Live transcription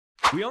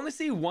We only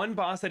see one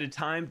boss at a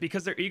time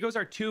because their egos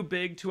are too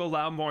big to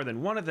allow more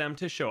than one of them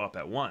to show up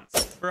at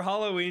once. For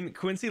Halloween,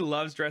 Quincy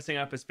loves dressing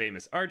up as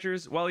famous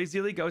archers, while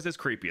Ezili goes as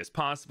creepy as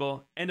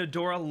possible, and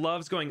Adora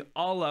loves going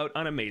all out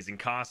on amazing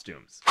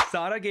costumes.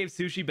 Sauda gave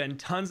Sushi Ben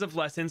tons of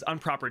lessons on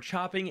proper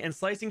chopping and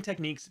slicing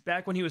techniques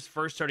back when he was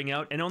first starting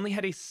out and only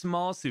had a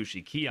small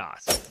sushi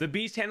kiosk. The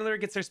Beast Handler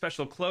gets their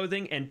special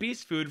clothing and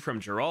beast food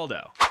from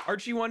Geraldo.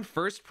 Archie won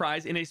first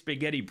prize in a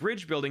spaghetti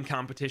bridge building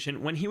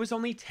competition when he was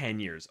only 10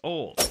 years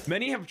old.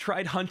 Many have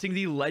tried hunting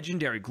the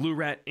legendary glue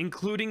rat,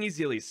 including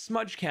Ezili's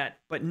smudge cat,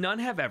 but none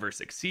have ever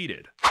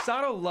succeeded.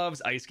 Sauda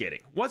loves ice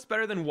skating. What's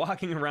better than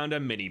walking around a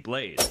mini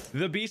blade?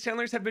 The Beast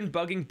Handlers have been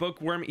bugging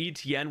Wyrm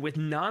Etienne with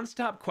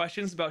non-stop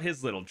questions about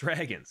his little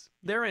dragons.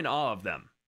 They're in awe of them.